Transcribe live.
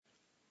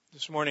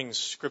This morning's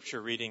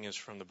scripture reading is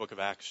from the book of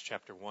Acts,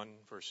 chapter 1,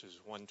 verses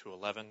 1 to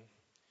 11,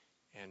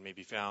 and may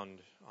be found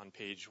on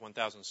page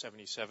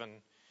 1077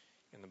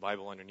 in the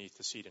Bible underneath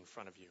the seat in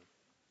front of you.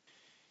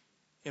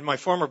 In my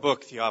former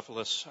book,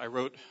 Theophilus, I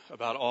wrote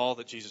about all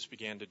that Jesus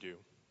began to do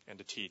and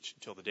to teach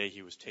until the day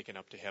he was taken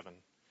up to heaven,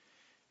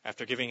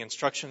 after giving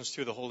instructions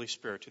through the Holy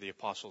Spirit to the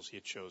apostles he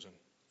had chosen.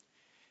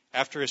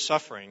 After his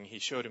suffering, he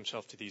showed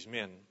himself to these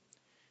men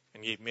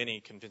and gave many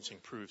convincing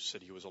proofs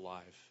that he was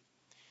alive.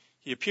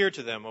 He appeared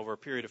to them over a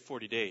period of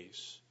 40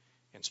 days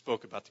and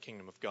spoke about the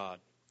kingdom of God.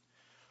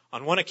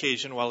 On one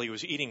occasion, while he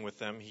was eating with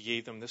them, he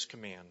gave them this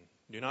command: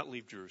 "Do not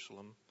leave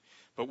Jerusalem,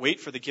 but wait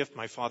for the gift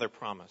my Father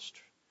promised,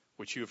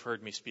 which you have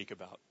heard me speak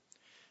about.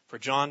 For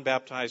John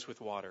baptized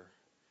with water,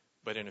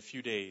 but in a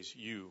few days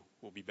you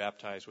will be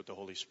baptized with the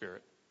Holy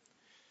Spirit."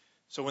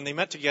 So when they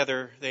met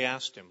together, they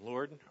asked him,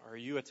 "Lord, are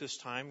you at this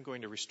time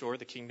going to restore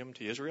the kingdom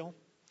to Israel?"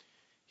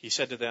 He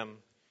said to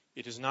them,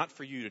 "It is not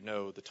for you to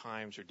know the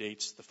times or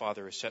dates the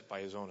Father has set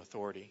by his own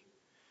authority,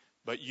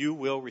 but you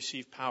will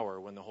receive power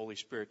when the Holy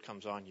Spirit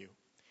comes on you,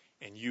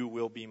 and you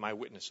will be my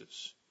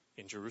witnesses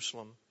in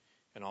Jerusalem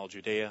and all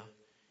Judea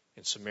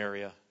and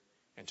Samaria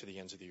and to the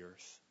ends of the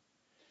earth."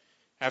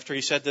 After he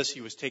said this,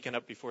 he was taken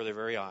up before their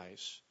very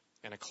eyes,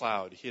 and a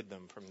cloud hid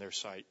them from their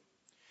sight.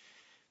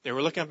 They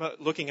were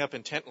looking up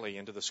intently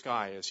into the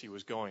sky as he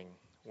was going,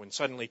 when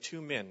suddenly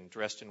two men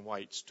dressed in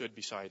white stood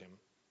beside him.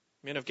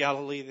 "Men of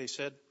Galilee," they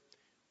said,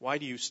 "why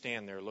do you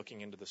stand there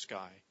looking into the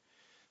sky?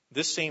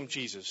 This same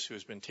Jesus who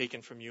has been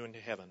taken from you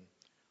into heaven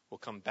will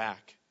come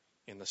back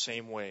in the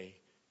same way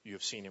you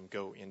have seen him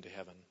go into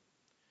heaven."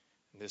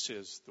 And this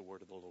is the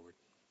word of the Lord.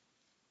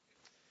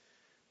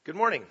 Good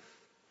morning.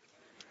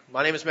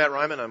 My name is Matt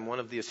Ryman. I'm one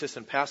of the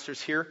assistant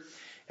pastors here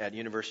at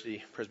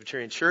University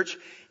Presbyterian Church.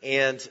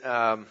 And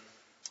I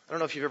don't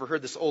know if you've ever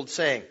heard this old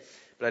saying,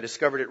 but I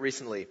discovered it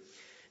recently.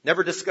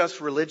 Never discuss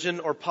religion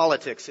or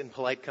politics in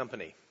polite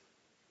company.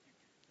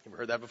 Ever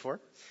heard that before?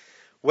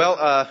 Well,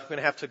 I'm going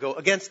to have to go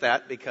against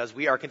that because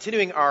we are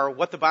continuing our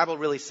What the Bible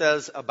Really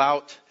Says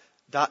About ...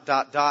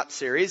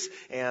 series.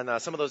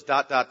 And some of those ...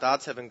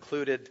 have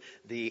included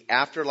the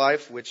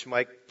afterlife, which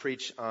Mike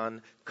preached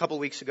on a couple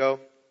weeks ago.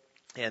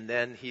 And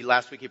then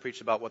last week he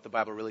preached about what the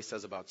Bible really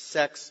says about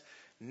sex.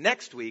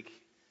 Next week,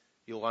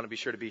 you'll want to be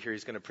sure to be here.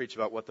 He's going to preach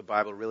about what the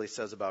Bible really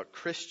says about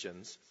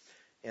Christians.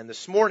 And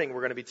this morning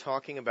we're going to be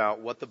talking about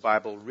what the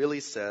Bible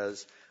really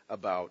says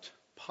about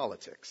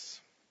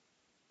politics.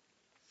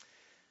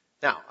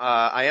 Now,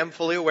 I am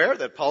fully aware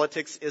that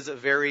politics is a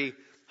very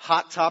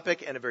hot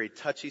topic and a very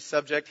touchy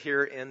subject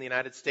here in the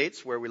United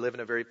States, where we live in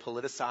a very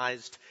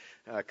politicized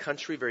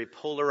country, very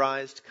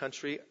polarized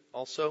country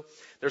also.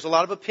 There's a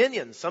lot of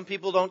opinions. Some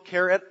people don't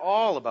care at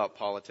all about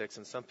politics,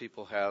 and some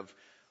people have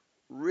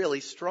really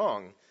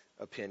strong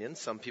opinions.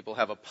 Some people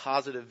have a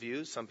positive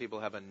view. Some people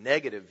have a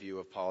negative view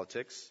of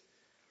politics.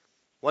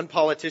 One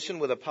politician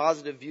with a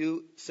positive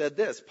view said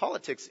this: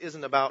 "Politics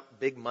isn't about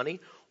big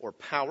money or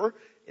power.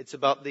 It's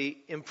about the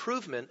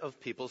improvement of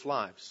people's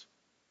lives."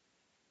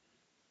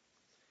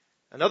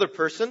 Another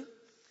person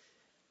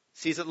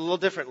sees it a little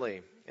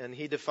differently, and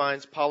he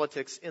defines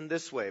politics in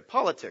this way.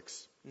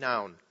 Politics,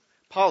 noun.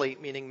 Poly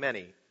meaning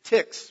many.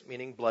 Ticks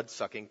meaning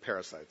blood-sucking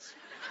parasites.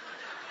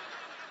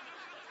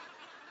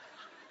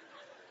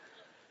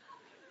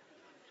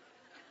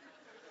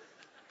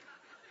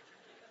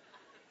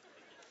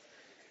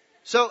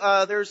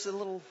 So there's a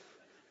little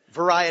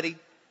variety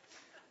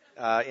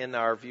in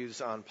our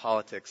views on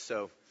politics.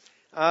 So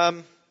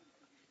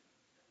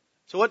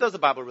what does the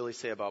Bible really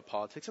say about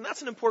politics? And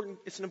it's an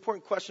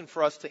important question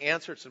for us to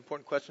answer. It's an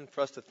important question for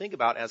us to think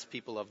about as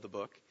people of the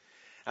book,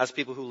 as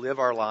people who live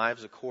our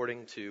lives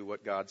according to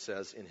what God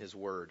says in his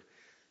word.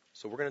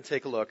 So we're going to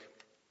take a look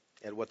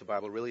at what the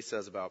Bible really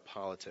says about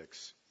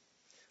politics.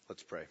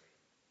 Let's pray.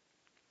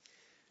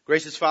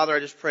 Gracious Father, I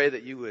just pray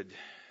that you would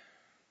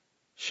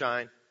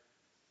shine.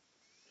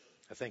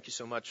 I thank you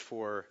so much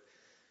for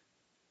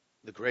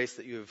the grace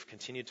that you have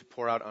continued to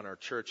pour out on our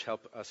church.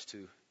 Help us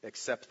to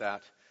accept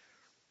that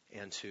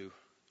and to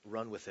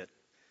run with it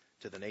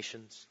to the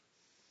nations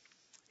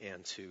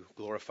and to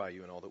glorify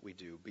you in all that we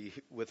do. Be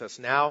with us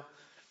now.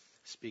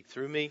 Speak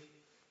through me,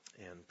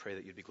 and pray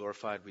that you'd be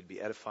glorified, we'd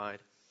be edified,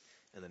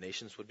 and the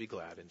nations would be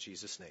glad. In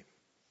Jesus' name,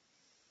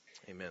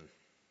 amen.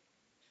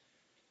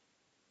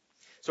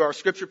 So our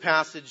scripture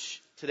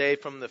passage today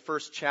from the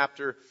first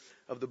chapter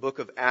of the book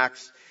of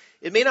Acts,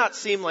 it may not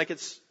seem like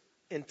it's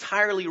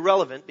entirely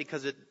relevant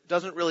because it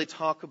doesn't really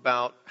talk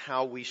about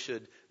how we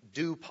should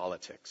do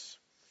politics.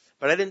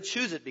 But I didn't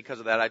choose it because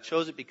of that. I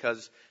chose it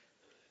because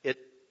it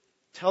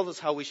tells us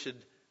how we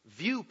should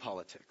view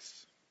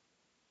politics.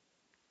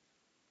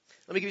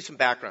 Let me give you some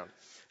background.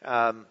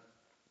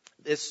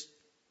 This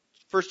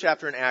first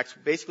chapter in Acts,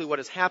 basically what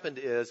has happened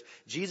is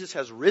Jesus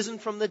has risen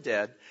from the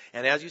dead,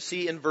 and as you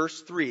see in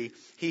verse 3,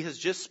 he has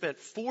just spent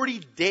 40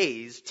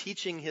 days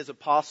teaching his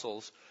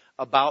apostles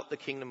about the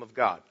kingdom of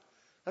God.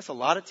 That's a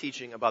lot of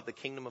teaching about the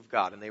kingdom of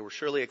God, and they were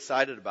surely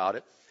excited about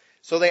it.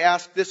 So they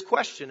asked this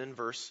question in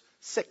verse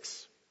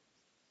 6.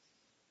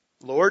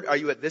 Lord, are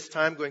you at this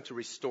time going to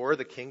restore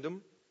the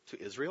kingdom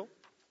to Israel?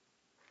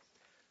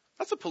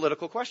 That's a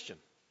political question.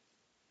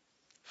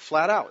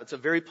 Flat out. It's a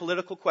very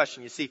political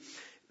question. You see,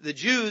 the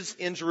Jews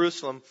in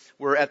Jerusalem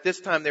were, at this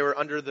time, they were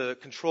under the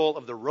control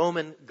of the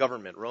Roman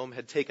government. Rome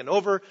had taken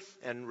over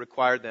and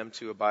required them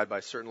to abide by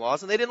certain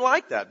laws, and they didn't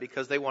like that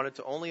because they wanted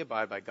to only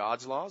abide by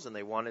God's laws, and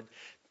they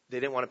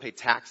didn't want to pay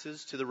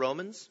taxes to the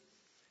Romans.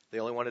 They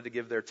only wanted to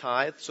give their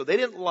tithe. So they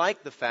didn't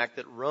like the fact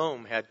that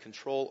Rome had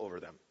control over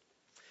them.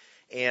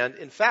 And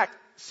in fact,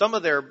 some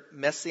of their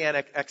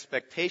messianic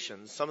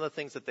expectations, some of the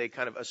things that they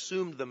kind of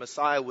assumed the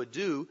Messiah would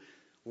do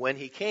when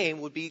he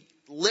came, would be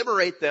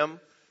liberate them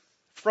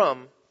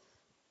from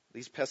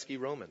these pesky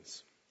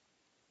Romans.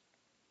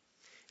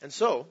 And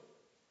so,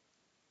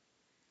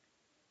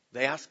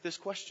 they ask this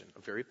question,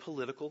 a very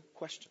political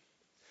question.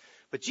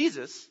 But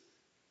Jesus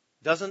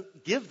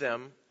doesn't give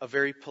them a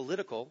very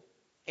political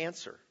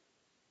answer.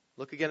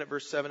 Look again at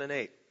verse 7 and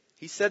 8.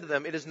 He said to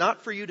them, "It is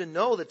not for you to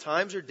know the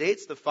times or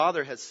dates the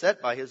Father has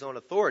set by his own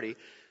authority,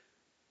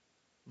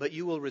 but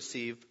you will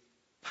receive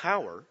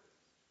power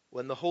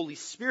when the Holy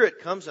Spirit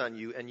comes on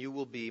you, and you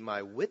will be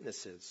my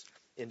witnesses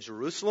in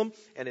Jerusalem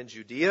and in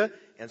Judea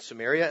and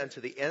Samaria and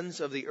to the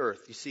ends of the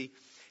earth." You see,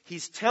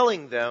 he's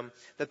telling them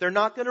that they're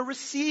not going to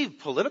receive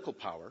political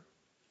power,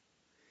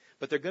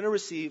 but they're going to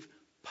receive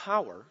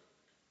power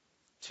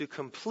to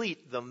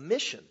complete the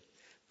mission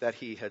that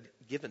he had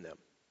given them.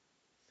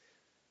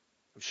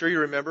 I'm sure you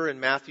remember in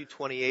Matthew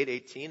 28,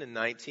 18 and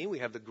 19, we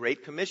have the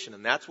Great Commission,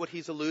 and that's what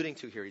he's alluding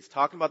to here. He's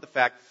talking about the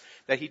fact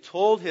that he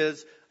told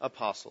his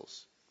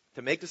apostles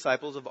to make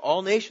disciples of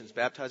all nations,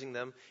 baptizing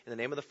them in the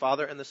name of the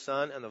Father and the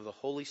Son and of the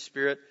Holy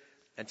Spirit,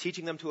 and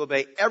teaching them to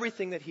obey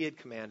everything that he had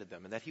commanded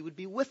them, and that he would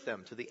be with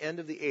them to the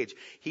end of the age.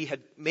 He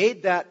had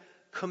made that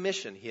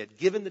commission. He had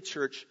given the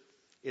church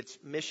its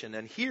mission.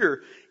 And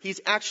here,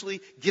 he's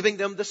actually giving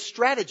them the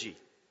strategy.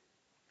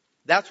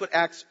 That's what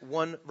Acts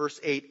 1 verse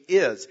 8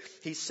 is.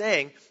 He's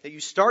saying that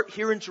you start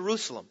here in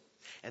Jerusalem,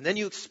 and then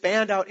you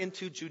expand out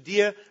into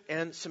Judea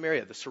and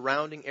Samaria, the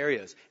surrounding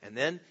areas. And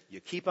then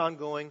you keep on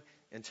going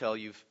until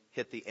you've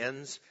hit the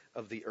ends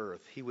of the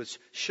earth. He was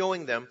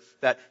showing them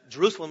that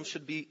Jerusalem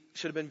should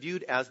have been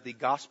viewed as the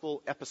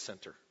gospel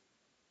epicenter.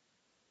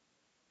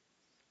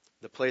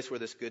 The place where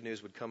this good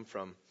news would come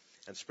from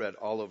and spread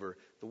all over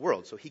the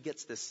world. So he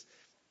gets this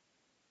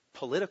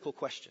political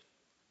question.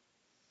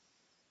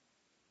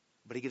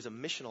 But he gives a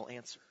missional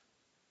answer.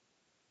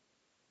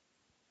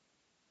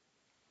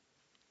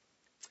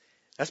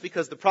 That's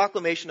because the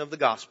proclamation of the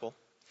gospel,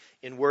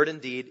 in word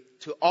and deed,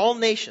 to all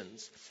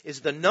nations is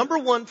the number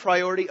one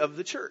priority of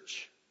the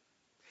church.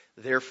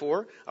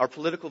 Therefore, our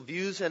political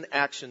views and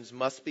actions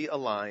must be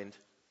aligned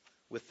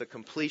with the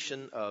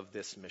completion of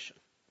this mission.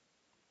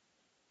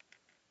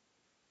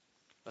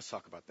 Let's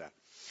talk about that.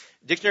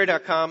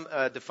 Dictionary.com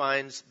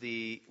defines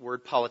the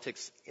word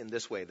politics in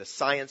this way: the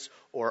science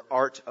or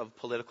art of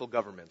political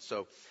government.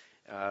 So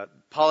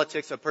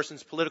politics, a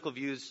person's political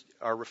views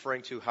are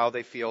referring to how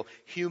they feel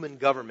human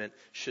government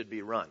should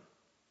be run.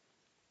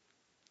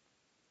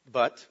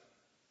 But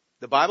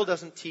the Bible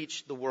doesn't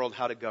teach the world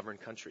how to govern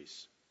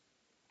countries.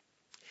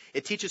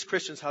 It teaches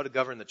Christians how to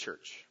govern the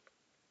church.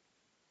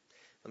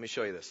 Let me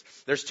show you this.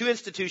 There's two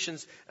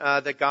institutions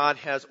that God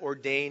has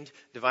ordained,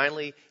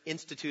 divinely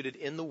instituted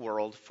in the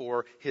world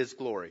for his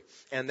glory.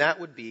 And that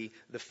would be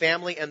the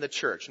family and the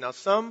church. Now,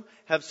 some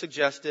have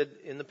suggested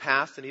in the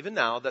past and even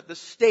now that the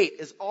state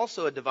is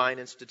also a divine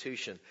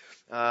institution.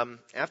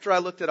 After I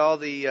looked at all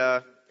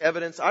the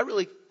evidence, I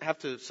really have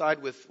to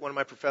side with one of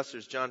my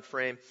professors, John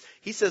Frame.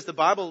 He says the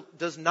Bible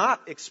does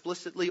not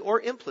explicitly or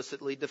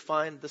implicitly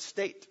define the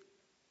state,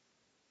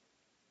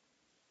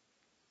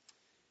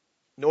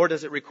 nor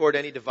does it record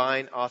any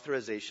divine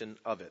authorization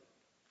of it.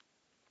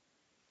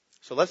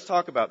 So let's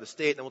talk about the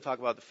state, then we'll talk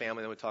about the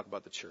family, then we'll talk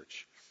about the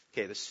church.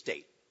 Okay, the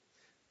state.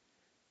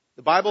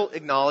 The Bible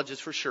acknowledges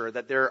for sure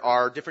that there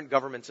are different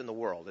governments in the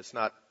world.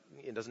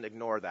 It doesn't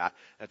ignore that.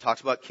 It talks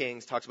about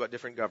kings, talks about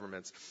different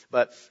governments.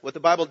 But what the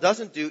Bible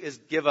doesn't do is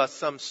give us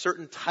some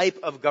certain type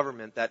of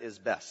government that is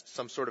best,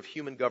 some sort of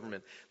human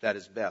government that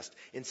is best.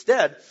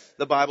 Instead,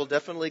 the Bible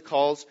definitely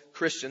calls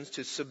Christians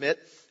to submit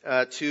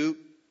to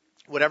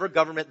whatever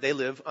government they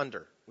live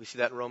under. We see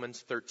that in Romans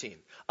 13.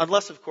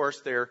 Unless, of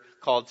course, they're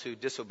called to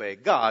disobey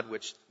God,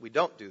 which we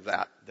don't do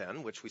that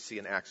then, which we see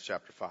in Acts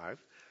chapter 5.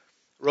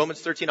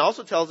 Romans 13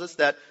 also tells us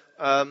that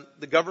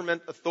the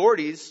government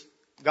authorities,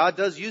 God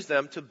does use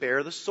them to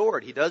bear the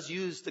sword. He does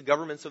use the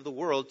governments of the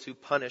world to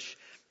punish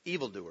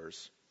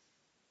evildoers.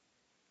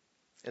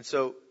 And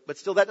so, but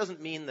still, that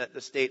doesn't mean that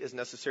the state is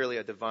necessarily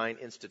a divine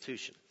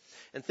institution.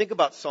 And think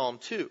about Psalm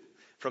 2.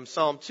 From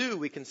Psalm 2,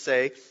 we can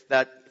say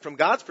that from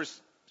God's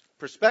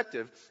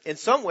perspective, in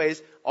some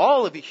ways,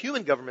 all of the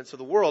human governments of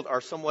the world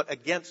are somewhat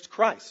against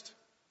Christ.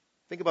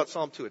 Think about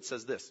Psalm 2. It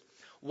says this: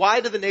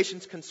 "Why do the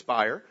nations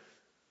conspire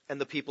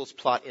and the peoples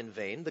plot in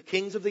vain? The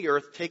kings of the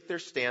earth take their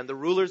stand. The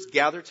rulers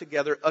gather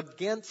together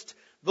against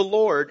the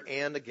Lord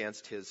and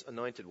against his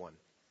anointed one."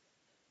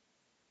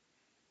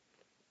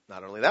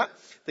 Not only that,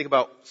 think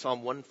about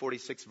Psalm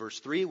 146 verse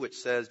 3, which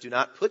says, "Do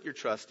not put your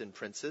trust in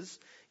princes,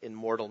 in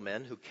mortal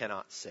men who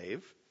cannot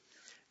save."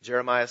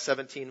 Jeremiah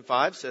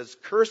 17:5 says,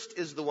 "Cursed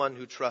is the one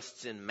who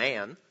trusts in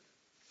man,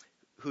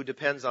 who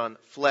depends on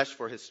flesh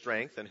for his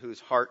strength, and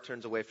whose heart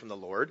turns away from the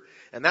Lord."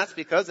 And that's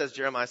because, as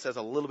Jeremiah says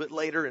a little bit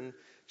later in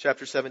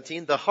chapter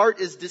 17, "The heart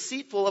is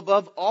deceitful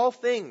above all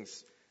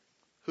things.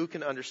 Who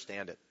can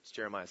understand it?" It's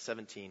Jeremiah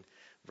 17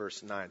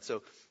 verse 9.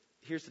 So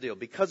here's the deal.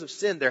 Because of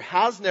sin, there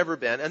has never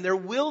been, and there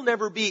will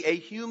never be, a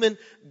human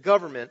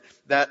government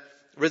that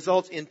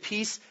results in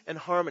peace and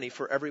harmony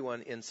for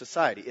everyone in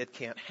society. It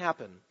can't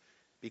happen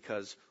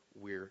because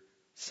we're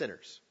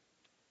sinners.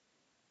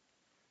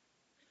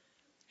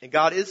 And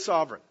God is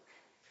sovereign.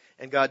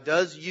 And God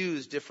does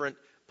use different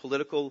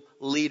political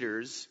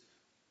leaders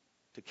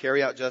to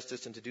carry out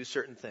justice and to do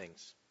certain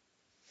things.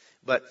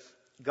 But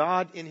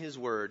God in His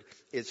Word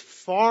is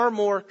far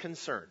more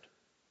concerned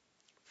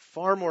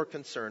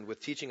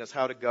with teaching us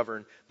how to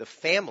govern the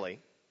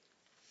family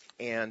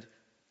and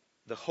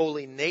the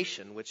holy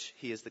nation, which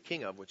He is the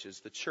king of, which is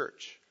the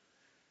church.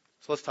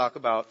 So let's talk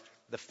about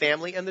the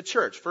family and the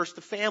church. First,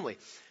 the family.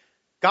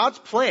 God's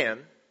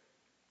plan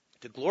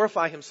to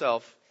glorify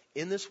Himself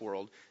in this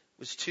world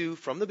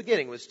from the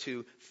beginning, was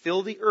to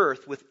fill the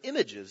earth with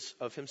images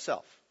of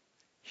Himself,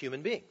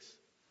 human beings.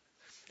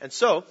 And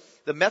so,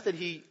 the method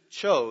He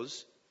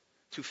chose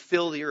to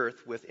fill the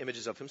earth with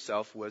images of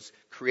Himself was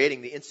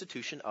creating the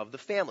institution of the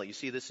family. You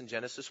see this in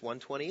Genesis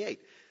 1:28.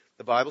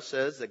 The Bible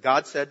says that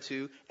God said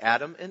to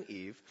Adam and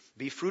Eve,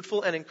 "Be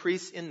fruitful and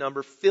increase in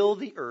number, fill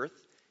the earth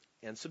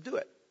and subdue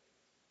it."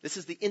 This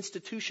is the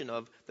institution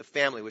of the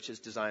family, which is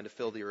designed to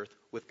fill the earth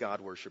with God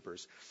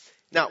worshipers.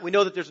 Now, we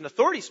know that there's an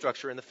authority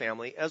structure in the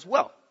family as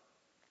well.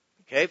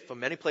 Okay, from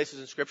many places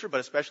in Scripture, but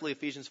especially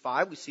Ephesians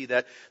 5, we see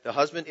that the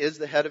husband is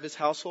the head of his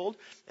household.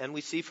 And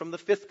we see from the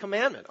fifth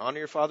commandment, honor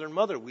your father and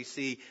mother, we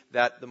see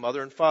that the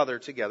mother and father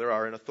together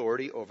are in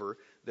authority over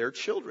their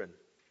children.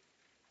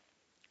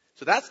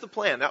 So that's the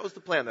plan. That was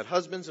the plan, that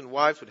husbands and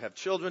wives would have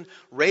children,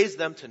 raise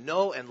them to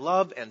know and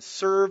love and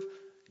serve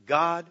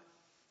God,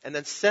 and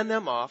then send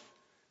them off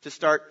to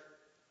start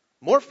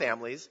more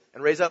families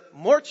and raise up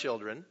more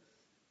children,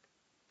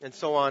 and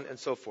so on and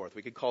so forth.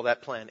 We could call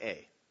that Plan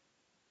A.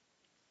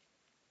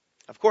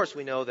 Of course,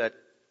 we know that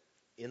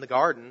in the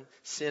garden,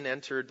 sin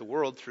entered the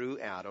world through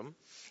Adam,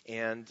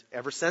 and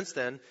ever since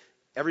then,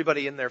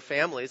 everybody in their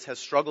families has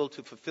struggled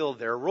to fulfill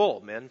their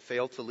role. Men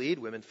fail to lead,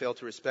 women fail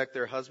to respect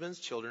their husbands,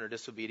 children are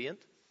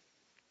disobedient.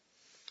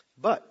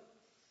 But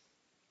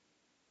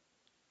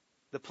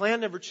the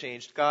plan never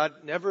changed.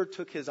 God never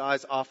took His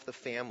eyes off the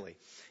family.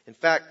 In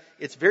fact,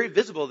 it's very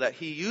visible that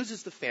He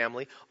uses the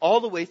family all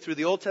the way through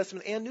the Old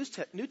Testament and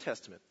New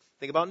Testament.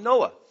 Think about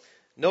Noah.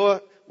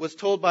 Noah was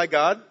told by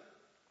God,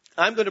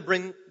 "I'm going to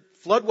bring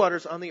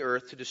floodwaters on the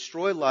earth to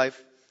destroy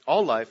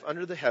all life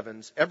under the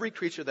heavens, every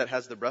creature that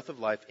has the breath of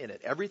life in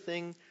it.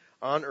 Everything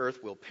on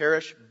earth will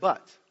perish,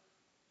 but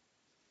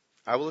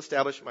I will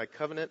establish my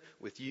covenant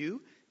with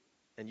you,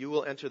 and you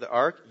will enter the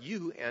ark,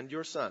 you and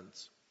your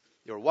sons,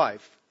 your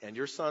wife and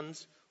your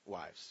sons'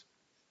 wives."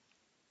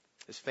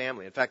 His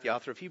family. In fact, the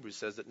author of Hebrews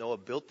says that Noah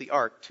built the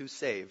ark to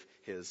save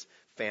his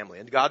family.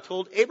 And God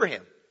told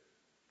Abraham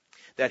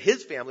that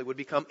his family would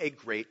become a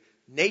great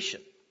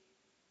nation.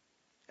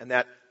 And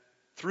that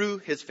through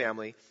his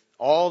family,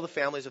 all the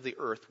families of the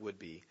earth would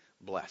be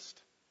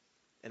blessed.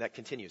 And that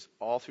continues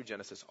all through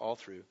Genesis, all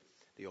through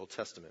the Old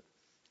Testament,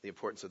 the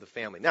importance of the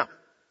family. Now,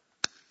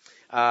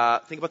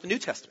 think about the New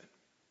Testament.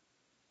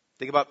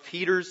 Think about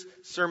Peter's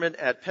sermon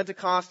at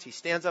Pentecost. He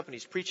stands up and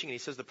he's preaching and he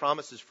says the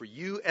promise is for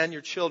you and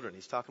your children.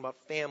 He's talking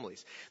about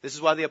families. This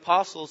is why the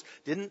apostles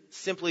didn't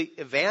simply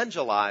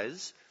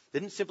evangelize,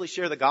 didn't simply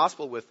share the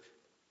gospel with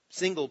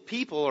single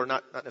people, or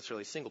not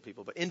necessarily single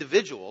people, but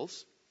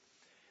individuals.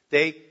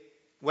 They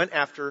went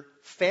after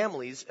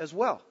families as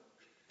well.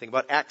 Think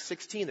about Acts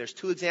 16. There's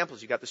two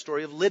examples. You got the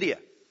story of Lydia.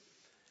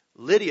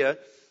 Lydia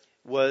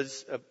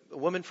was a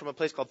woman from a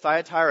place called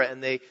Thyatira,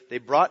 and they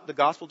brought the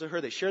gospel to her.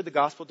 They shared the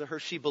gospel to her.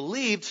 She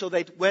believed, so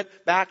they went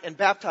back and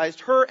baptized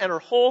her and her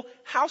whole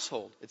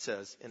household, it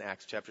says in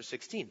Acts chapter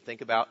 16.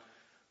 Think about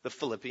the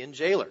Philippian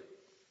jailer.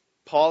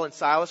 Paul and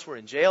Silas were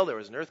in jail. There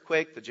was an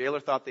earthquake. The jailer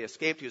thought they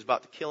escaped. He was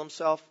about to kill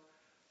himself.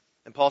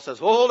 And Paul says,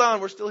 "Hold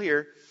on, we're still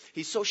here."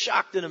 He's so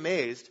shocked and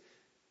amazed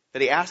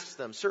that he asks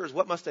them, "Sirs,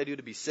 what must I do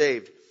to be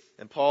saved?"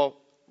 And Paul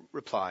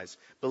replies,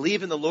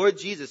 "Believe in the Lord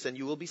Jesus and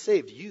you will be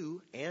saved,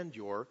 you and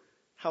your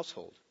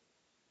household."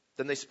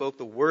 Then they spoke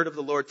the word of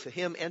the Lord to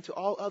him and to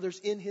all others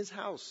in his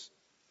house.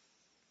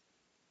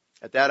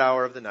 At that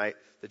hour of the night,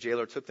 the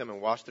jailer took them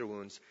and washed their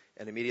wounds,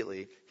 and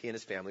immediately he and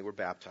his family were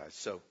baptized.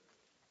 So,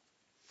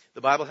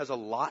 the Bible has a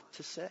lot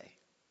to say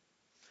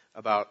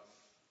about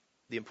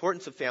the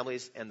importance of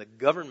families and the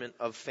government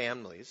of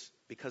families,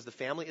 because the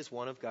family is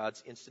one of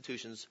God's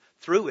institutions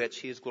through which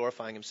He is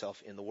glorifying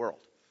Himself in the world.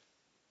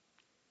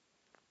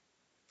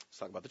 Let's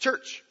talk about the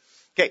church.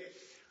 Okay,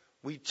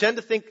 We tend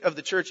to think of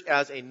the church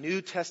as a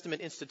New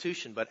Testament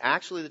institution, but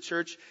actually the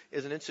church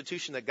is an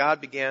institution that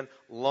God began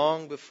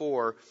long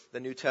before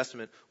the New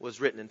Testament was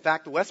written. In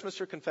fact, the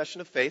Westminster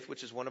Confession of Faith,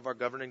 which is one of our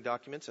governing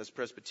documents as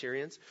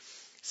Presbyterians,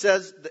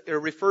 says it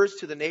refers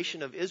to the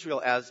nation of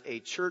Israel as a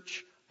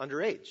church under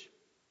age.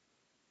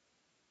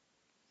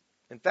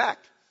 In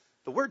fact,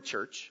 the word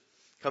church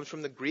comes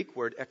from the Greek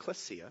word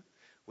ekklesia,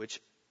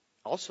 which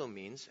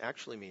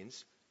actually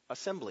means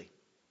assembly.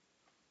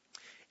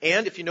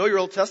 And if you know your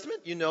Old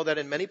Testament, you know that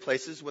in many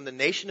places when the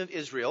nation of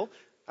Israel,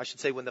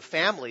 when the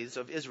families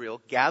of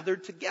Israel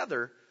gathered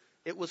together,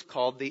 it was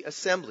called the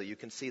assembly. You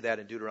can see that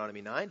in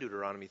Deuteronomy 9,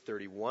 Deuteronomy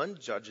 31,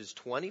 Judges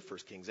 20, 1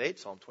 Kings 8,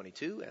 Psalm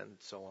 22, and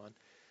so on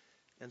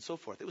and so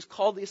forth. It was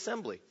called the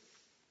assembly.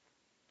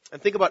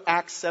 And think about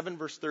Acts 7,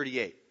 verse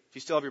 38. If you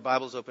still have your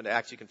Bibles open to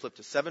Acts, you can flip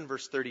to 7,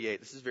 verse 38.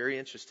 This is very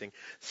interesting.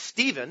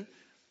 Stephen,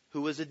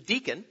 who was a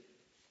deacon,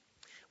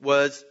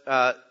 was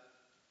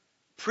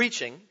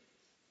preaching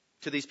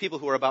to these people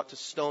who are about to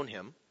stone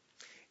him.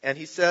 And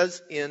he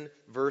says in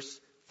verse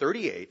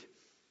 38,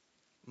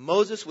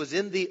 Moses was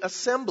in the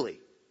assembly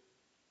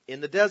in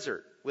the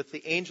desert with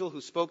the angel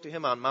who spoke to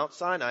him on Mount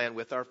Sinai and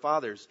with our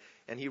fathers,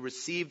 and he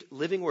received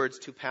living words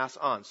to pass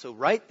on. So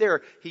right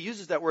there, he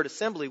uses that word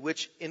assembly,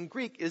 which in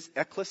Greek is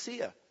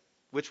ekklesia,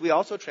 which we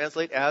also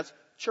translate as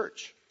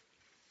church.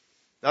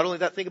 Not only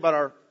that, think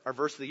about our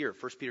verse of the year,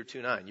 1 Peter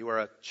 2:9. You are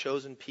a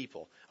chosen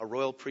people, a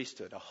royal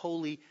priesthood, a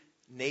holy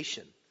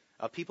nation,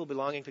 a people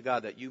belonging to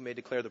God, that you may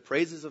declare the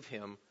praises of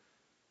him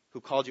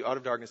who called you out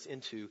of darkness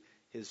into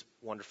his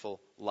wonderful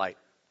light.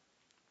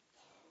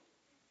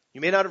 You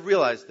may not have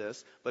realized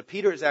this, but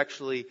Peter is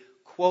actually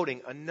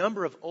quoting a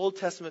number of Old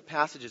Testament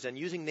passages and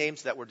using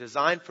names that were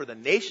designed for the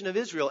nation of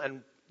Israel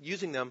and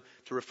using them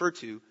to refer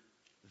to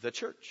the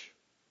church.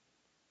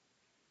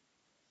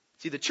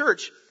 See, the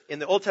church in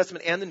the Old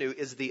Testament and the New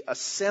is the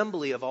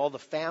assembly of all the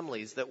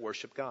families that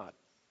worship God.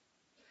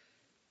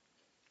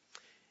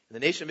 And the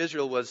nation of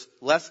Israel was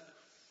less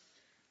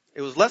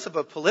of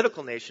a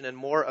political nation and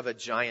more of a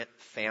giant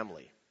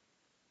family,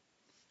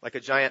 like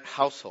a giant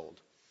household.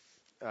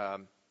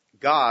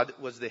 God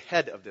was the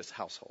head of this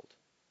household.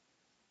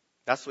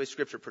 That's the way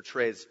Scripture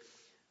portrays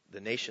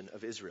the nation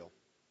of Israel.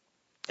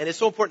 And it's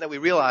so important that we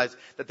realize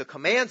that the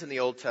commands in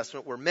the Old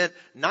Testament were meant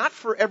not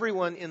for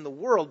everyone in the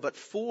world, but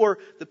for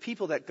the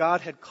people that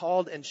God had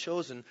called and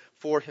chosen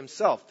for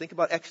himself. Think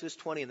about Exodus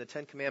 20 and the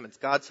Ten Commandments.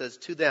 God says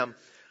to them,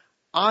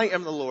 I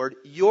am the Lord,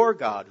 your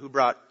God, who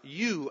brought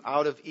you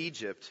out of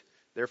Egypt.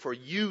 Therefore,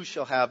 you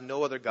shall have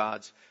no other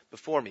gods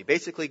before me.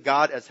 Basically,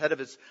 God, as head of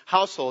his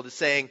household, is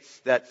saying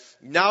that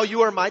now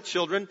you are my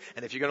children,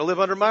 and if you're going to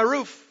live under my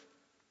roof,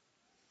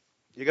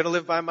 you're going to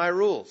live by my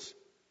rules.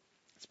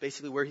 That's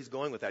basically where he's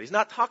going with that. He's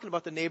not talking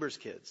about the neighbor's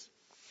kids.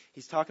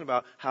 He's talking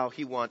about how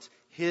he wants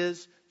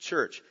his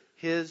church,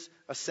 his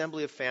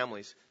assembly of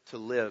families, to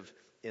live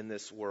in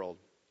this world.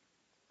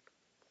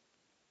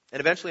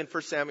 And eventually in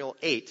 1 Samuel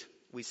 8,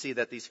 we see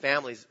that these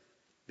families,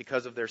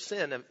 because of their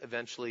sin,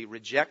 eventually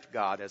reject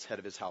God as head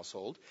of his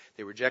household.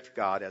 They reject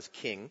God as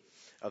king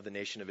of the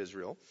nation of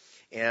Israel.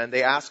 And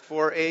they ask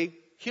for a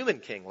human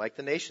king, like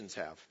the nations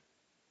have,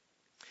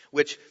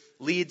 which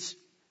leads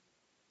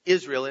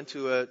Israel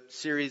into a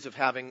series of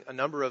having a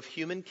number of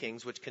human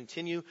kings which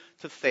continue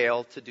to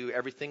fail to do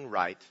everything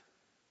right.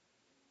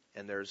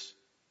 And there's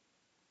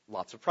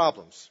lots of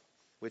problems,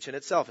 which in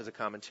itself is a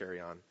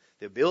commentary on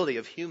the ability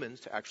of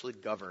humans to actually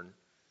govern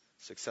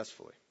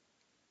successfully.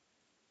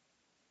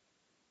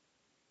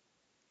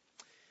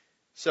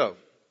 So,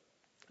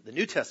 the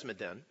New Testament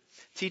then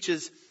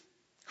teaches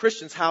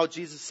Christians how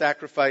Jesus'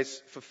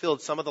 sacrifice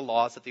fulfilled some of the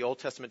laws that the Old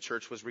Testament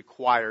church was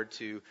required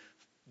to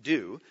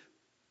do,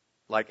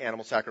 like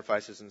animal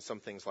sacrifices and some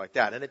things like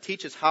that. And it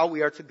teaches how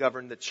we are to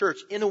govern the church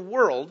in a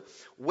world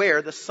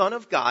where the Son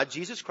of God,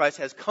 Jesus Christ,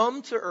 has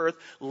come to earth,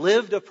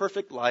 lived a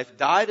perfect life,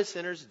 died a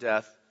sinner's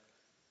death,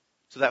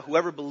 so that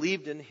whoever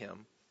believed in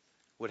him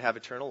would have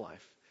eternal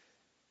life.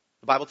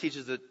 The Bible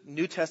teaches the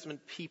New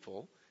Testament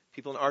people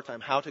in our time,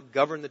 how to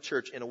govern the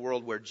church in a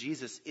world where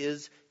Jesus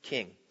is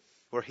king,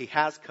 where he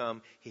has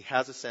come, he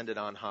has ascended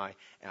on high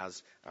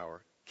as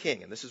our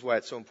king. And this is why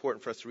it's so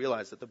important for us to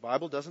realize that the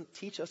Bible doesn't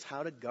teach us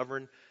how to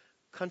govern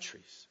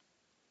countries.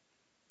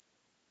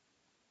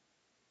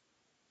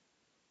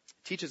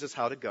 It teaches us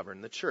how to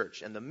govern the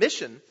church. And the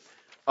mission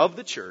of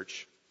the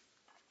church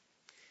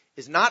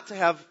is not to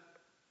have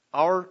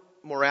our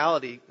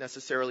morality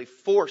necessarily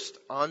forced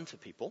onto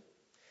people.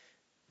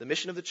 The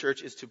mission of the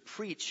church is to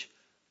preach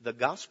the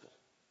gospel,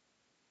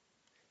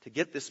 to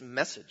get this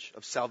message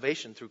of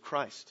salvation through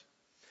Christ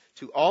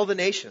to all the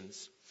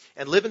nations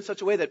and live in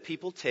such a way that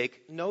people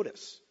take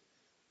notice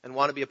and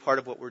want to be a part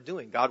of what we're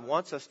doing. God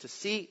wants us to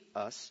see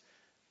us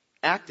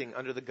acting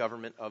under the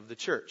government of the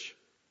church,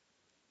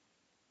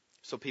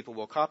 so people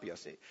will copy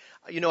us.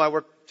 You know, I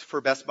worked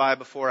for Best Buy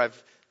before.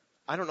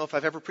 I don't know if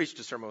I've ever preached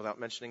a sermon without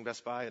mentioning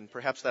Best Buy, and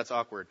perhaps that's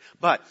awkward.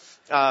 But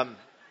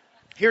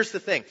here's the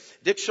thing.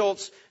 Dick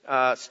Schultz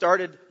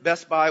started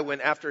Best Buy when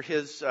after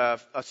his a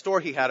store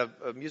he had,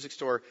 a music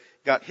store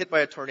got hit by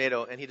a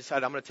tornado, and he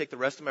decided, I'm going to take the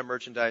rest of my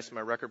merchandise,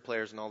 my record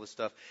players and all this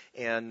stuff,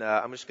 and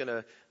I'm just going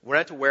to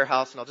rent a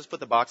warehouse, and I'll just put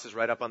the boxes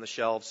right up on the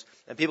shelves,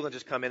 and people can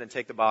just come in and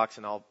take the box,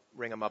 and I'll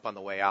ring them up on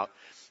the way out.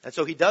 And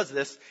so he does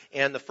this,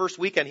 and the first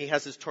weekend he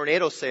has his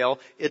tornado sale.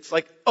 It's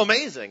like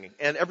amazing,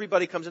 and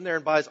everybody comes in there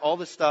and buys all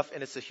this stuff,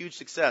 and it's a huge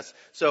success.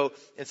 So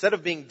instead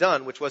of being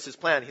done, which was his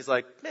plan, he's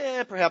like,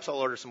 perhaps I'll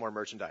order some more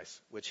merchandise,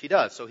 which he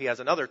does. So he has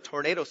another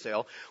tornado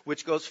sale,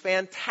 which goes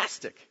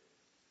fantastic.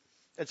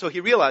 And so he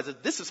realizes,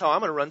 this is how I'm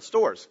going to run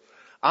stores.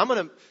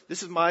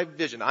 This is my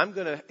vision. I'm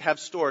going to have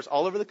stores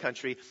all over the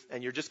country,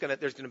 and there's going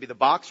to be the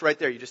box right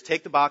there. You just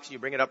take the box and you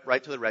bring it up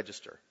right to the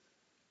register.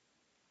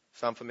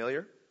 Sound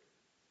familiar?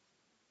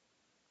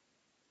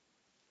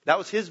 That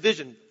was his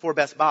vision for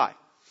Best Buy.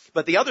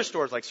 But the other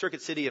stores like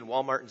Circuit City and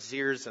Walmart and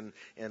Sears and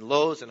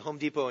Lowe's and Home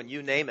Depot and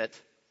you name it,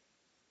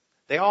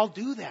 they all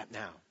do that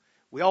now.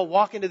 We all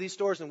walk into these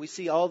stores and we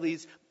see all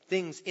these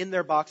things in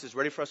their boxes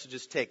ready for us to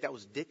just take. That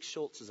was Dick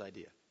Schultz's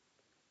idea.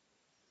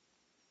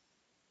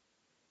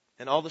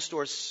 And all the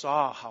stores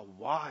saw how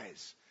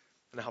wise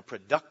and how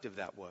productive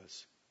that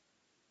was.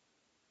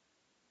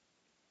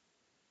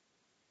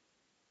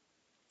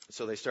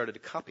 So they started to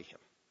copy him.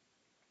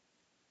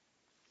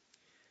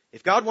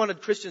 If God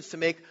wanted Christians to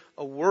make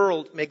the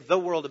world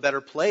a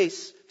better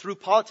place through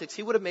politics,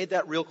 he would have made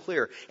that real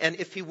clear. And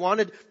if he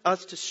wanted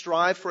us to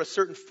strive for a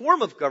certain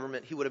form of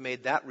government, he would have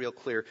made that real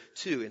clear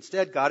too.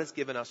 Instead, God has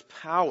given us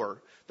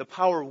power, the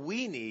power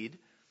we need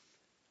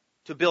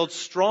to build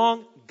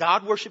strong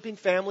God-worshiping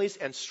families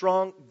and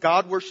strong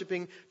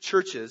God-worshiping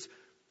churches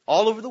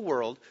all over the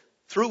world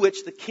through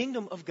which the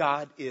kingdom of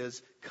God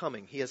is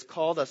coming. He has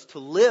called us to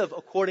live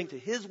according to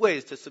his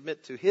ways, to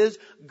submit to his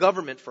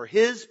government for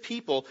his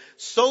people,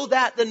 so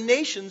that the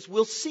nations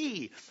will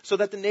see. So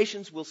that the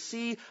nations will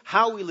see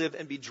how we live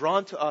and be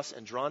drawn to us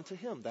and drawn to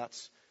him.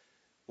 That's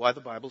why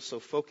the Bible is so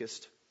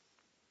focused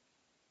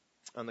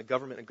on the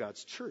government of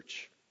God's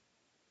church.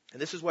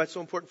 And this is why it's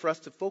so important for us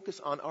to focus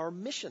on our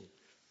mission.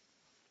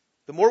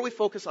 The more we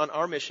focus on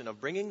our mission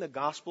of bringing the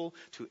gospel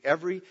to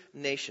every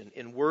nation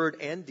in word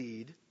and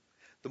deed,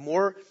 the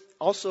more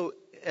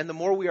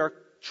we are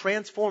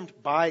transformed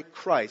by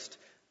Christ,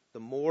 the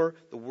more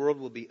the world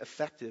will be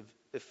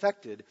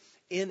affected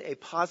in a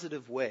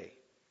positive way.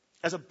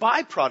 As a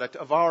byproduct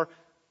of our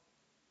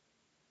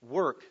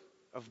work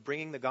of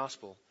bringing the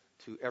gospel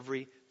to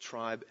every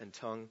tribe and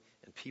tongue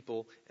and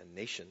people and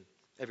nation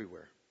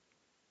everywhere.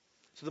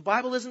 So the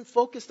Bible isn't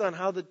focused on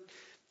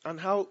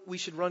how we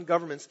should run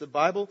governments. The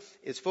Bible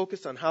is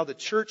focused on how the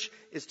church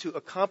is to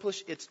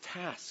accomplish its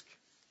task.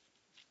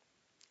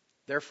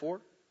 Therefore,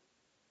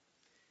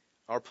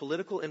 our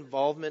political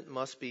involvement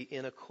must be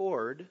in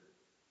accord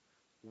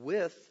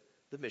with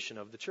the mission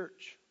of the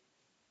church.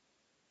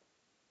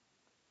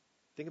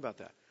 Think about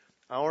that.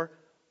 Our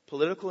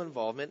political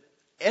involvement,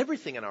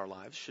 everything in our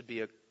lives should be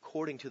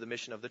according to the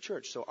mission of the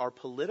church. So our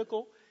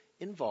political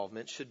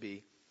involvement should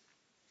be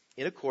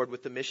in accord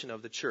with the mission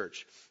of the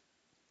church.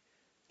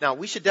 Now,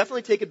 we should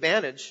definitely take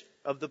advantage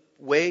of the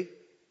way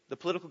the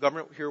political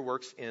government here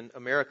works in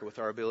America with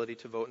our ability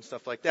to vote and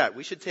stuff like that.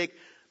 We should take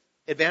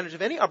advantage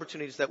of any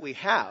opportunities that we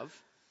have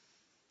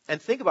and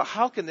think about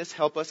how can this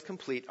help us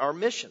complete our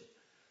mission.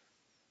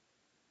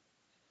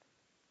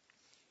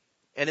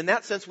 And in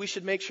that sense, we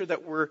should make sure that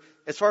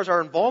as far as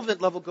our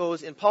involvement level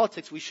goes in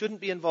politics, we shouldn't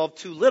be involved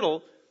too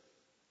little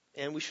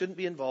and we shouldn't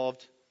be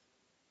involved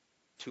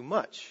too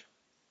much.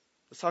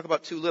 Let's talk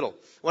about too little.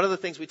 One of the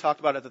things we talked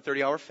about at the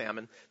 30-hour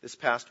famine this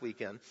past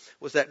weekend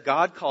was that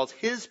God calls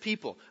his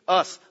people,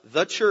 us,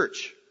 the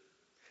church,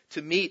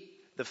 to meet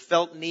the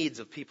felt needs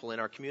of people in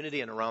our community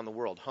and around the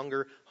world.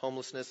 Hunger,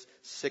 homelessness,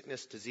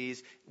 sickness,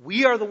 disease.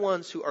 We are the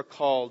ones who are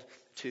called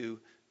to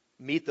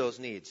meet those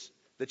needs.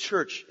 The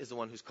church is the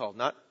one who's called,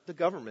 not the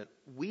government.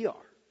 We are.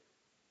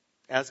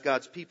 As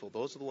God's people.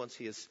 Those are the ones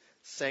he has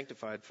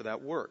sanctified for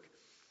that work.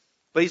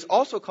 But he's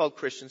also called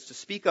Christians to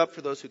speak up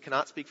for those who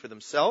cannot speak for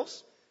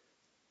themselves,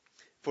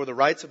 for the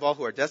rights of all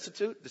who are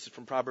destitute. This is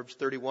from Proverbs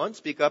 31.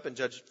 Speak up and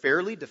judge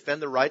fairly.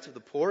 Defend the rights of the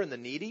poor and the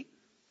needy.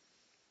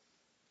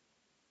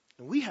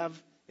 And we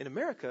have, in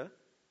America,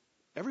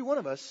 every one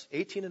of us,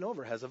 18 and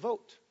over, has a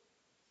vote.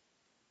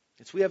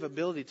 And so we have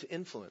ability to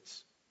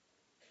influence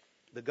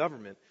the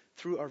government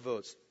through our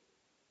votes.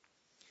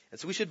 And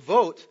so we should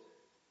vote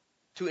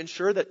to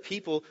ensure that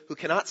people who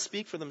cannot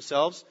speak for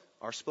themselves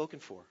are spoken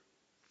for.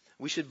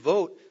 We should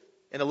vote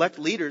and elect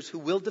leaders who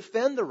will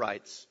defend the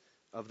rights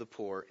of the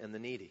poor and the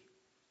needy.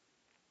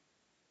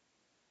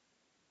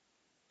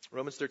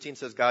 Romans 13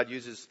 says God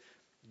uses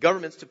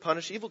governments to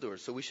punish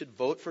evildoers. So we should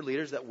vote for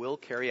leaders that will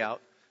carry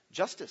out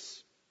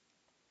justice.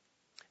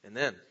 And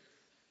then,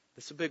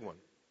 this is a big one.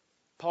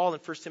 Paul in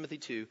 1 Timothy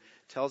 2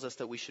 tells us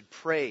that we should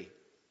pray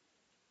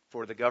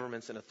for the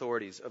governments and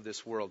authorities of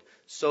this world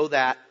so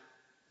that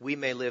we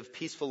may live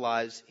peaceful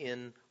lives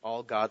in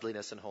all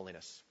godliness and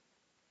holiness.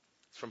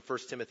 It's from 1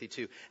 Timothy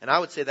 2. And I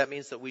would say that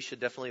means that we should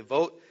definitely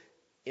vote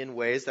in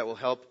ways that will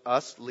help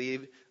us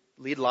lead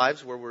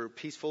lives where we're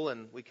peaceful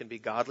and we can be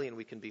godly and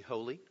we can be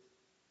holy.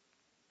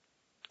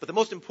 But the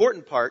most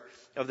important part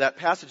of that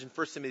passage in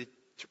 1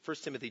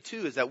 Timothy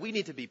 2 is that we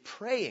need to be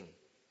praying.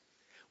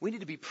 We need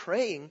to be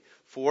praying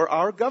for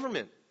our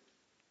government.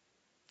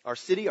 Our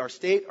city, our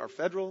state, our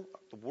federal,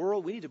 the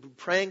world. We need to be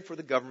praying for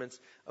the governments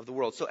of the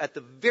world. So at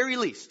the very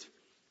least,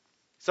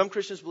 some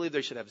Christians believe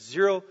they should have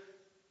zero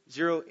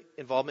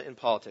involvement in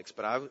politics.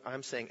 But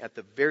I'm saying at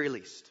the very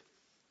least,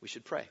 we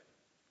should pray.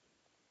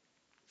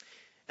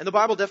 And the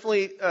Bible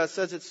definitely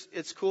says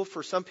it's cool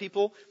for some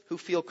people who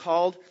feel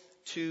called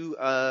to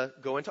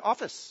go into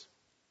office.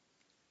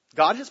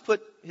 God has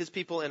put his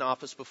people in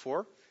office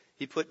before.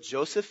 He put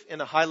Joseph in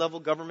a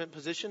high-level government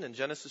position in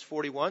Genesis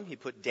 41. He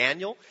put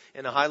Daniel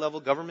in a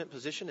high-level government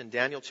position in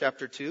Daniel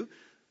chapter 2.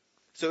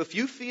 So if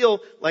you feel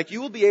like you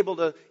will be able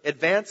to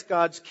advance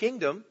God's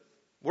kingdom,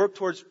 work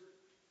towards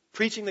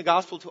preaching the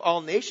gospel to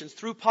all nations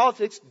through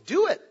politics,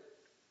 do it.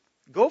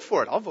 Go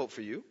for it. I'll vote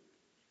for you.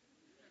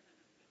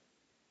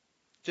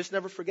 Just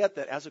never forget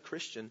that as a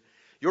Christian,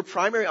 your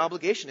primary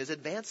obligation is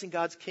advancing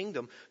God's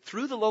kingdom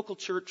through the local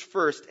church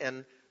first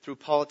and through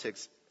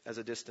politics as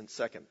a distant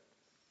second.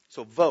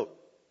 So vote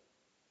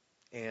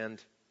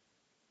and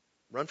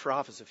run for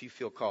office if you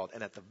feel called.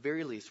 And at the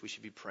very least, we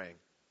should be praying.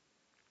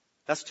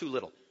 That's too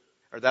little.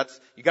 Or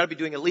you got to be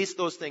doing at least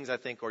those things, I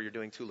think, or you're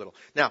doing too little.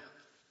 Now,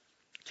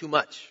 too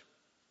much.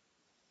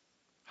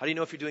 How do you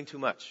know if you're doing too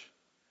much?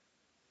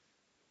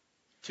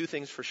 Two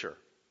things for sure.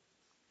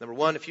 Number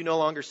one, if you no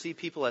longer see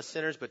people as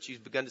sinners, but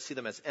you've begun to see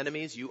them as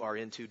enemies, you are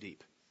in too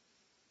deep.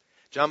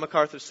 John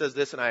MacArthur says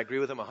this, and I agree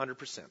with him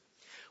 100%.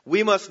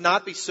 We must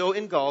not be so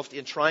engulfed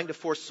in trying to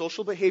force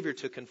social behavior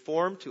to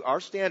conform to our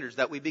standards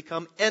that we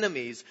become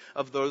enemies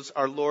of those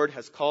our Lord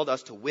has called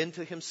us to win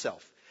to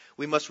himself.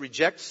 We must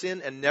reject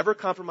sin and never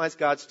compromise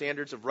God's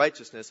standards of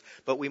righteousness,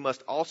 but we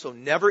must also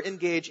never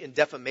engage in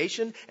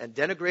defamation and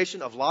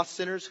denigration of lost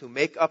sinners who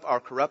make up our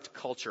corrupt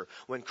culture.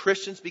 When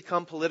Christians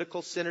become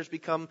political, sinners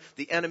become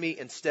the enemy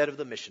instead of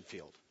the mission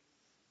field.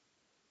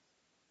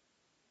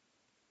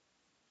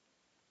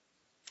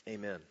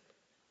 Amen.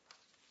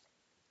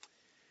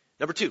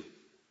 Number two,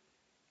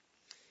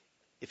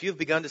 if you've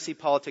begun to see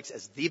politics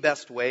as the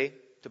best way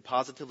to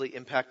positively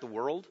impact the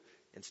world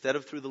instead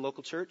of through the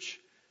local church,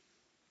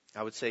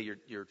 I would say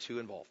you're too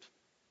involved.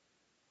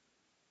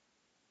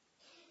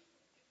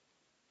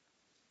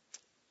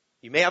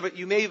 You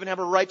may even have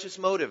a righteous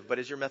motive, but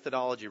is your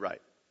methodology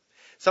right?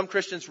 Some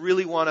Christians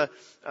really want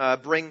to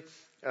bring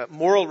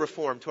moral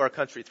reform to our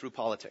country through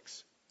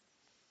politics.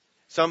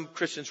 Some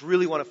Christians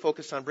really want to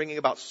focus on bringing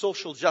about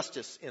social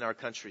justice in our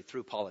country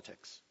through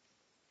politics.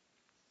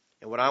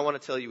 And what I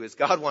want to tell you is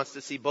God wants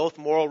to see both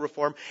moral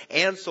reform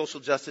and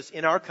social justice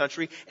in our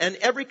country and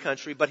every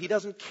country, but he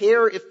doesn't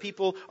care if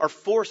people are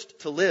forced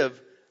to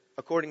live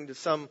according to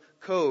some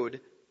code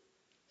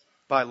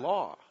by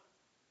law.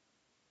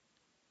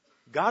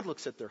 God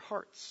looks at their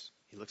hearts.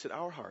 He looks at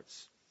our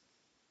hearts.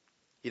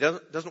 He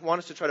doesn't want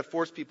us to try to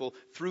force people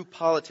through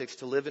politics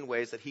to live in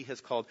ways that he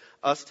has called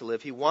us to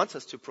live. He wants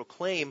us to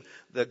proclaim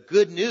the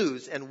good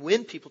news and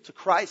win people to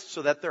Christ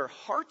so that their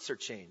hearts are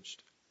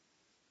changed.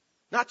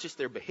 Not just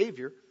their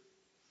behavior.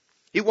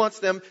 He wants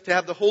them to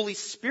have the Holy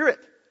Spirit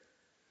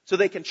so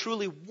they can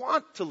truly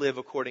want to live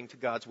according to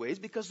God's ways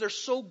because they're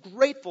so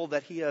grateful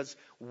that he has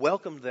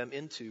welcomed them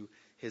into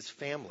his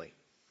family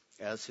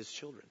as his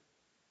children.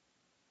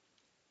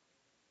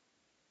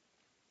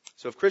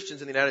 So if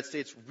Christians in the United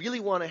States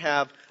really want to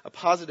have a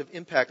positive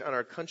impact on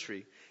our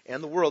country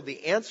and the world,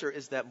 the answer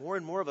is that more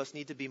and more of us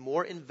need to be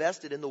more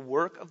invested in the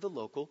work of the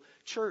local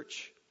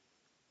church.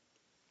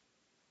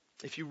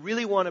 If you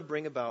really want to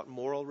bring about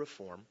moral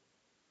reform,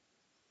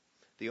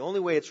 the only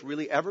way it's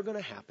really ever going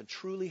to happen,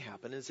 truly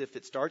happen, is if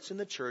it starts in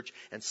the church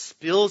and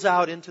spills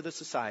out into the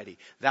society.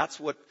 That's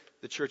what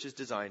the church is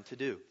designed to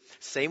do.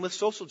 Same with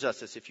social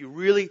justice. If you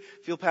really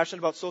feel passionate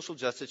about social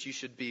justice, you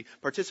should be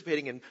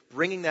participating in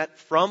bringing that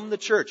from the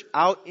church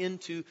out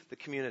into the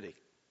community.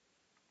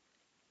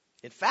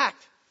 In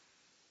fact,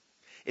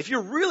 if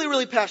you're really,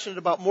 really passionate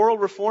about moral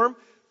reform,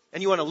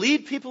 and you want to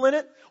lead people in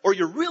it, or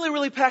you're really,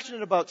 really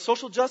passionate about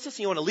social justice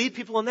and you want to lead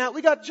people in that,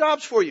 we got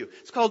jobs for you.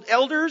 It's called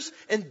elders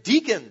and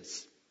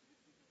deacons.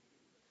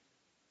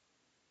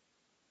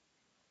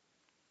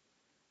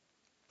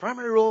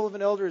 Primary role of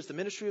an elder is the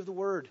ministry of the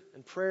word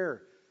and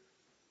prayer.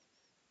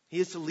 He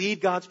is to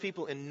lead God's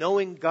people in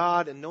knowing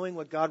God and knowing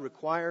what God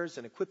requires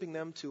and equipping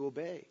them to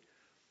obey.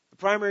 The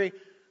primary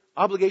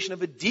obligation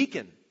of a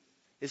deacon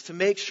is to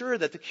make sure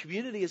that the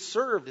community is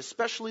served,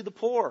 especially the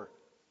poor.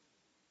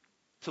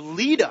 To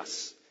lead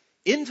us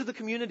into the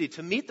community,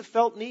 to meet the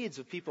felt needs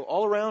of people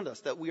all around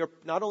us, that we are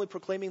not only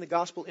proclaiming the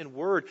gospel in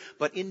word,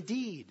 but in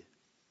deed.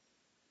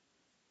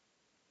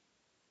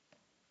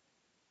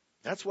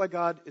 That's why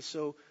God is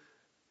so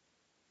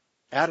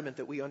adamant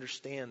that we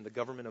understand the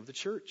government of the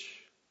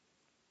church.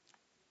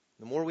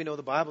 The more we know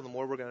the Bible, the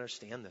more we're going to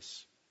understand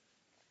this.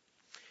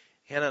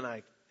 Hannah and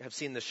I have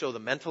seen the show The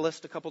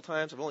Mentalist a couple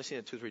times. I've only seen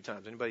it 2-3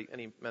 times.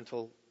 Any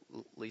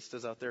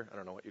mentalistas out there? I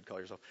don't know what you'd call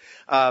yourself.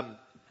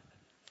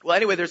 Well,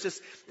 anyway,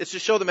 it's to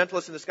show the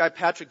mentalist in this guy,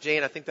 Patrick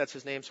Jane. I think that's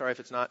his name. Sorry if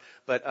it's not.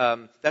 But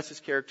that's his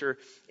character.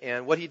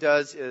 And what he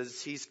does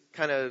is he's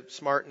kind of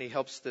smart and he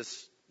helps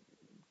this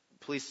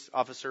police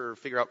officer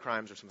figure out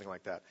crimes or something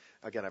like that.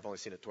 Again, I've only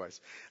seen it twice.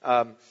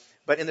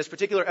 But in this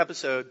particular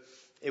episode,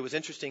 it was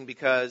interesting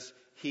because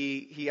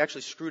he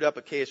actually screwed up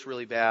a case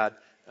really bad,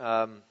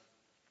 and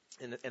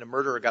a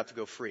murderer got to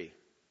go free.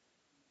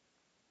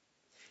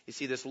 You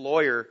see, this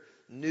lawyer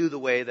knew the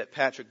way that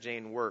Patrick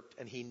Jane worked,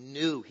 and he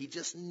knew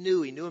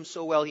him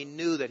so well, he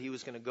knew that he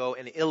was going to go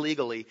and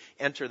illegally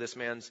enter this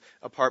man's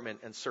apartment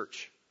and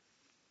search.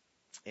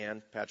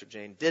 And Patrick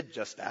Jane did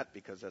just that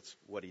because that's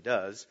what he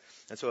does.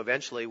 And so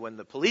eventually when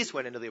the police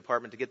went into the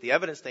apartment to get the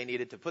evidence they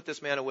needed to put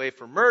this man away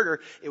for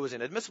murder, it was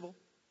inadmissible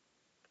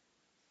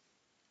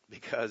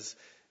because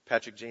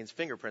Patrick Jane's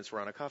fingerprints were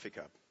on a coffee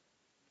cup.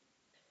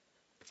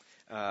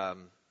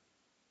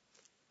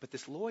 But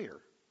this lawyer,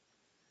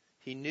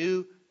 he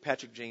knew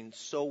Patrick Jane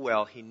so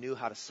well, he knew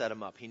how to set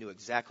him up. He knew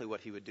exactly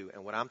what he would do.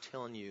 And what I'm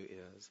telling you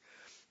is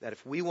that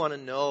if we want to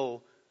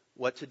know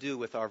what to do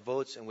with our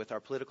votes and with our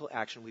political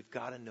action, we've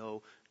got to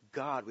know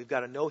God. We've got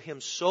to know Him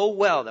so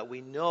well that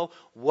we know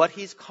what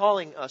He's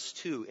calling us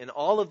to in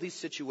all of these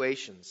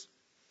situations.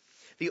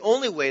 The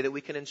only way that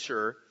we can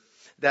ensure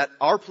that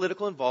our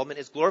political involvement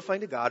is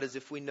glorifying to God is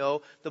if we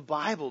know the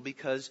Bible,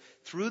 because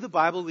through the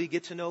Bible we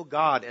get to know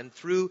God, and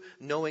through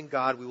knowing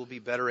God we will be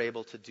better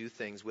able to do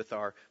things with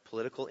our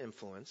political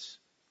influence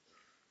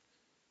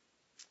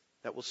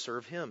that will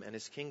serve Him and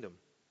His kingdom.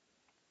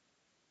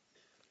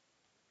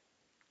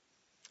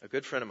 A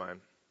good friend of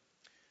mine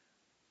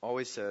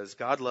always says,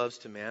 God loves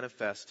to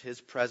manifest His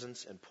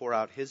presence and pour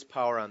out His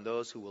power on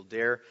those who will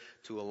dare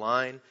to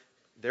align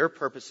their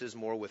purposes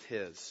more with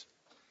His.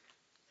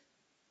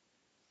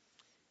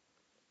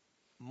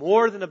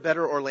 More than a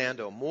better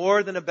Orlando,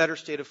 more than a better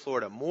state of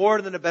Florida,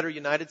 more than a better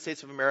United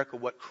States of America,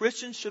 what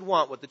Christians should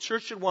want, what the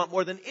church should want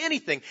more than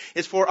anything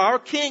is for our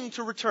King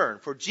to return,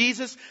 for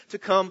Jesus to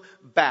come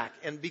back.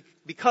 And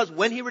because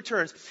when He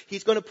returns,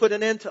 He's going to put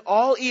an end to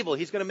all evil.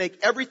 He's going to make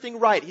everything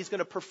right. He's going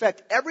to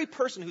perfect every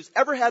person who's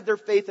ever had their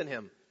faith in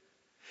Him.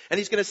 And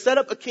He's going to set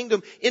up a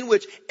kingdom in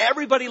which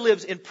everybody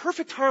lives in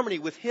perfect harmony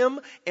with Him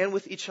and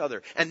with each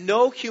other. And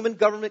no human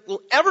government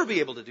will ever be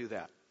able to do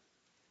that.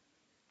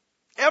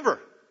 Ever.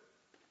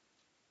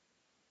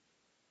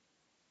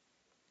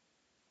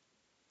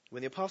 When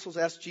the apostles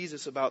asked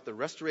Jesus about the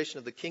restoration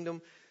of the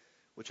kingdom,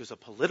 which was a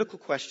political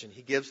question,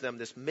 He gives them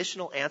this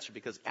missional answer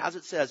because, as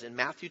it says in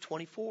Matthew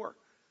 24,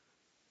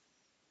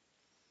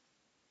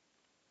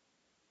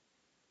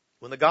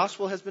 when the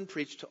gospel has been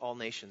preached to all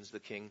nations, the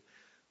King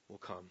will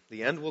come.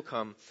 The end will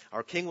come.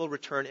 Our King will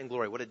return in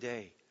glory. What a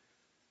day.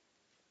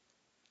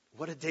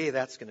 What a day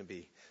that's going to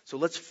be. So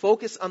let's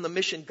focus on the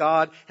mission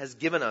God has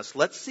given us.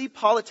 Let's see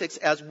politics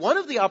as one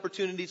of the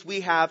opportunities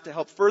we have to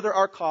help further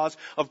our cause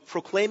of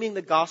proclaiming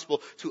the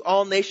gospel to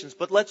all nations.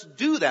 But let's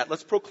do that.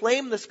 Let's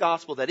proclaim this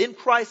gospel that in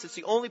Christ it's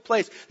the only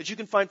place that you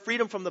can find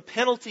freedom from the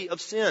penalty of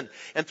sin.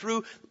 And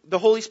through the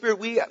Holy Spirit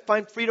we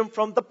find freedom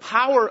from the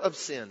power of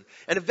sin.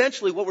 And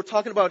eventually what we're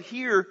talking about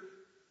here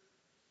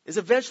is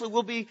eventually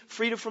we'll be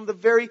freedom from the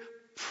very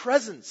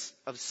presence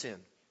of sin.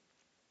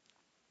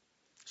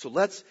 So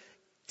let's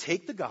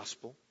take the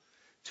gospel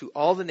to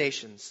all the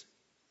nations,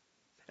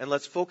 and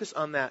let's focus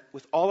on that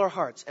with all our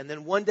hearts. And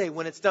then one day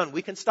when it's done,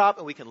 we can stop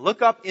and we can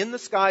look up in the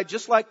sky,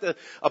 just like the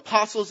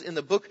apostles in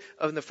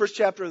the first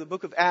chapter of the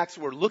book of Acts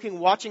were looking,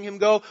 watching Him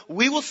go.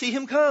 We will see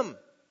Him come.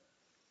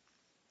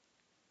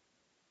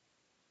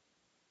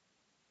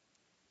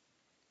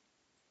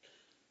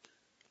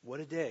 What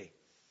a day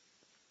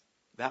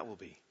that will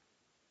be.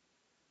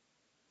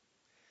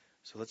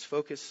 So let's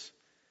focus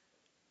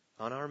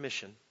on our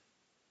mission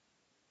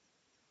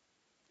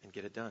and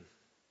get it done.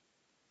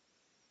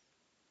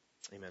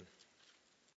 Amen.